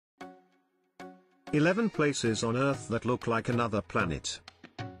11 places on Earth that look like another planet.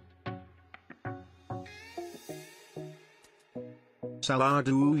 Salar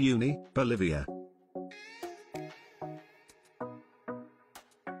de Uyuni, Bolivia.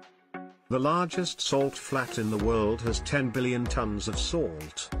 The largest salt flat in the world has 10 billion tons of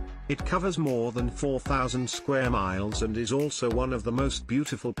salt. It covers more than 4,000 square miles and is also one of the most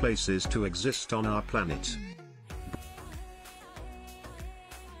beautiful places to exist on our planet.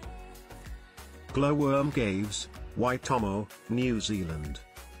 Glowworm Caves, Waitomo, New Zealand.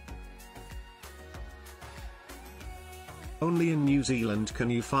 Only in New Zealand can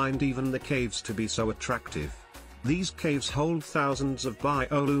you find even the caves to be so attractive. These caves hold thousands of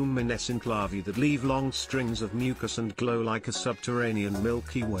bioluminescent larvae that leave long strings of mucus and glow like a subterranean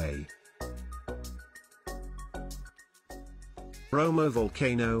Milky Way. Bromo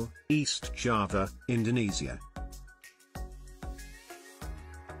Volcano, East Java, Indonesia.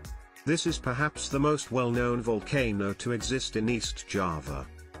 This is perhaps the most well-known volcano to exist in East Java.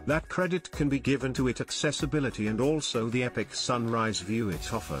 That credit can be given to its accessibility and also the epic sunrise view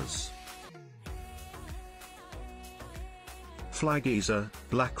it offers. Fly Geyser,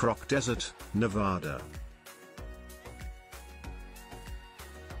 Black Rock Desert, Nevada.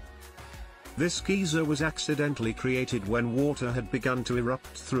 This geyser was accidentally created when water had begun to erupt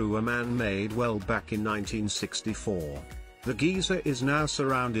through a man-made well back in 1964. The geyser is now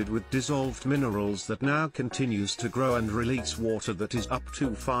surrounded with dissolved minerals that now continues to grow and release water that is up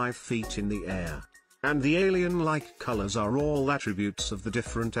to 5 feet in the air. And the alien-like colors are all attributes of the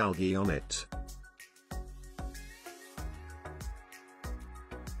different algae on it.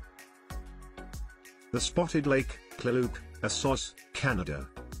 The Spotted Lake, Quileute, Assos, Canada.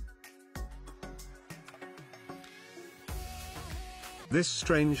 This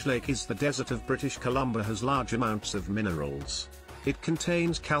strange lake is the desert of British Columbia, has large amounts of minerals. It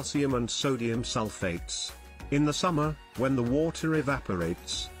contains calcium and sodium sulfates. In the summer, when the water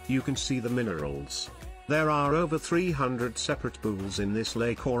evaporates, you can see the minerals. There are over 300 separate pools in this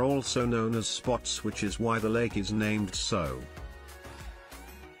lake, or also known as spots, which is why the lake is named so.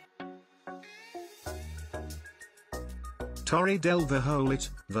 Torre del Vergolite,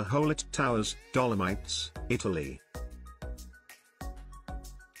 Vergolite Towers, Dolomites, Italy.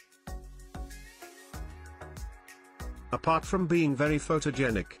 Apart from being very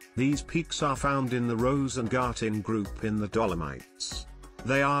photogenic, these peaks are found in the Rosengarten group in the Dolomites.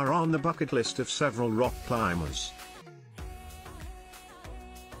 They are on the bucket list of several rock climbers.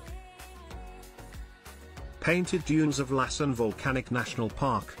 Painted Dunes of Lassen Volcanic National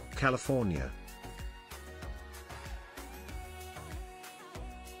Park, California.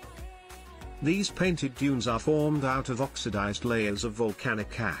 These painted dunes are formed out of oxidized layers of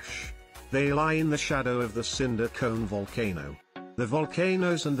volcanic ash. They lie in the shadow of the Cinder Cone volcano. The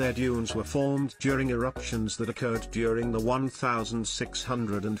volcanoes and their dunes were formed during eruptions that occurred during the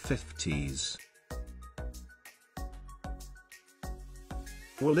 1650s.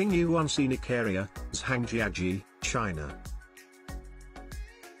 Wulingyuan Scenic Area, Zhangjiajie, China.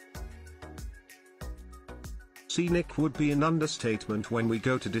 Scenic would be an understatement when we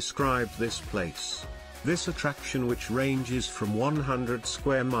go to describe this place. This attraction, which ranges from 100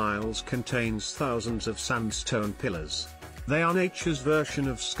 square miles, contains thousands of sandstone pillars. They are nature's version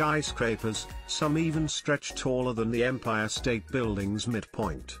of skyscrapers, some even stretch taller than the Empire State Building's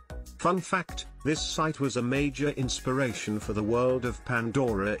midpoint. Fun fact, this site was a major inspiration for the world of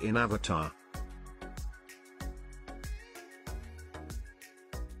Pandora in Avatar.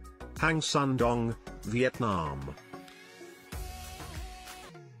 Hang Son Dong, Vietnam.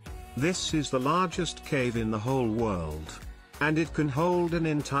 This is the largest cave in the whole world. And it can hold an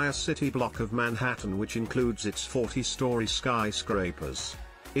entire city block of Manhattan, which includes its 40-story skyscrapers.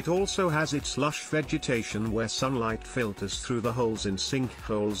 It also has its lush vegetation where sunlight filters through the holes in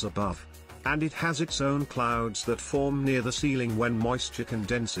sinkholes above. And it has its own clouds that form near the ceiling when moisture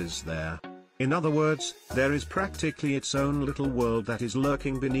condenses there. In other words, there is practically its own little world that is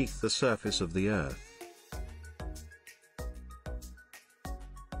lurking beneath the surface of the earth.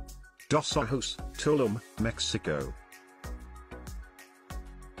 Dos Ojos, Tulum, Mexico.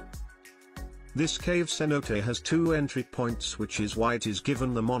 This cave cenote has 2 entry points, which is why it is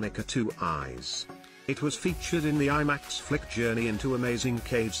given the moniker Two Eyes. It was featured in the IMAX flick Journey into Amazing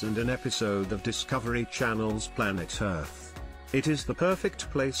Caves and an episode of Discovery Channel's Planet Earth. It is the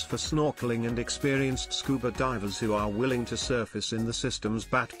perfect place for snorkeling and experienced scuba divers who are willing to surface in the system's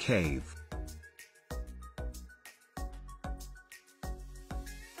Bat Cave.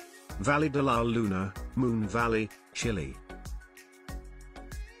 Valle de la Luna, Moon Valley, Chile.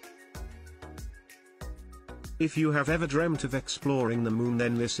 If you have ever dreamt of exploring the moon,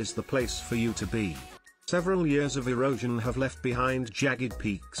 then this is the place for you to be. Several years of erosion have left behind jagged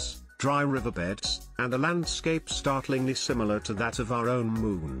peaks, dry riverbeds, and a landscape startlingly similar to that of our own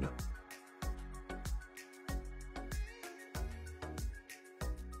moon.